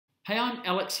Hey, I'm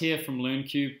Alex here from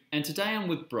LearnCube, and today I'm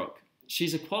with Brooke.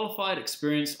 She's a qualified,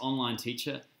 experienced online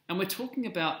teacher, and we're talking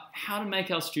about how to make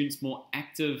our students more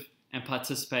active and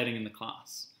participating in the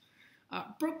class.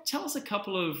 Brooke, tell us a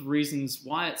couple of reasons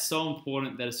why it's so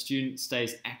important that a student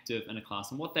stays active in a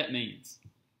class and what that means.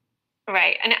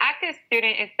 Right. An active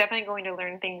student is definitely going to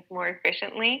learn things more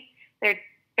efficiently. They're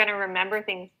going to remember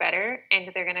things better,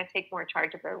 and they're going to take more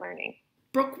charge of their learning.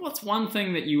 Brooke, what's one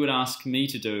thing that you would ask me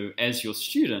to do as your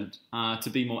student to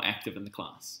be more active in the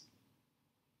class?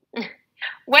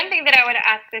 One thing that I would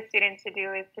ask the students to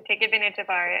do is to take advantage of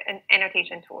our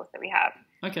annotation tools that we have.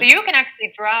 Okay. So you can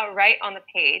actually draw right on the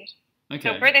page. Okay.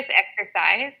 So for this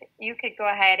exercise, you could go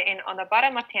ahead and on the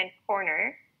bottom left-hand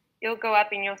corner, you'll go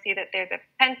up and you'll see that there's a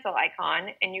pencil icon,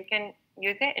 and you can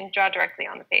use it and draw directly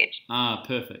on the page. Ah,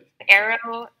 perfect.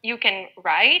 Arrow, you can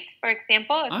write, for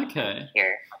example. Okay.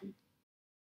 Here.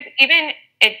 Even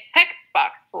a text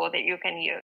box tool that you can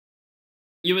use.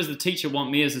 You as the teacher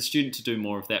want me as a student to do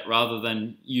more of that rather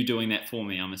than you doing that for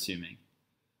me, I'm assuming.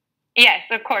 Yes,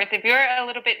 of course. If you're a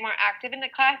little bit more active in the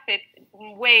class, it's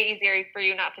way easier for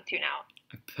you not to tune out.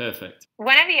 Perfect.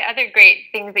 One of the other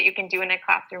great things that you can do in a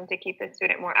classroom to keep the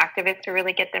student more active is to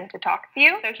really get them to talk to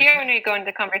you. So here, when we go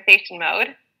into conversation mode,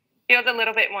 it feels a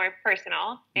little bit more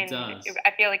personal. It does. I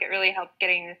feel like it really helps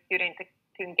getting the student to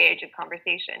engage in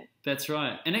conversation. That's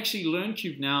right. And actually,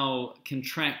 LearnCube now can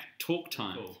track talk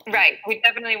time. Right. We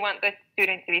definitely want the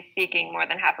student to be speaking more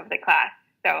than half of the class.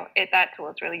 So that tool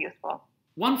is really useful.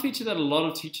 One feature that a lot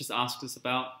of teachers ask us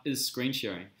about is screen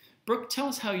sharing. Brooke, tell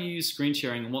us how you use screen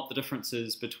sharing and what the difference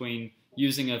is between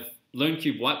using a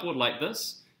LearnCube whiteboard like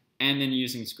this and then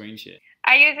using screen share.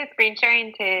 I use a screen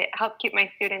sharing to help keep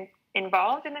my students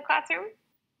involved in the classroom.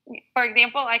 For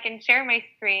example, I can share my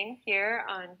screen here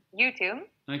on YouTube.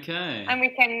 Okay. And we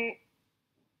can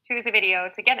choose a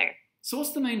video together. So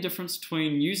what's the main difference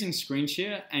between using screen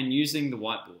share and using the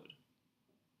whiteboard?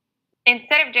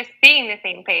 Instead of just seeing the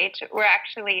same page, we're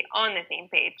actually on the same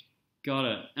page. Got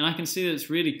it. And I can see that it's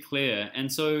really clear.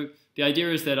 And so the idea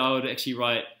is that I would actually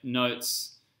write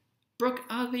notes. Brooke,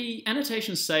 are the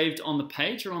annotations saved on the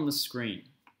page or on the screen?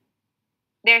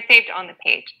 They're saved on the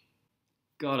page.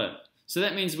 Got it. So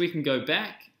that means we can go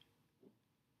back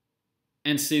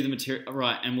and see the material,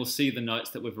 right, and we'll see the notes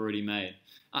that we've already made.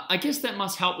 I guess that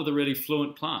must help with a really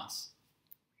fluent class.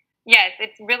 Yes,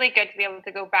 it's really good to be able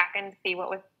to go back and see what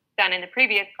was done in the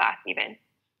previous class even.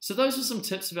 So those are some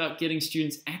tips about getting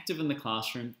students active in the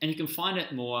classroom, and you can find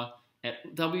out more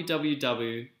at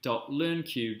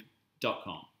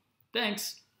www.learncube.com.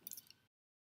 Thanks.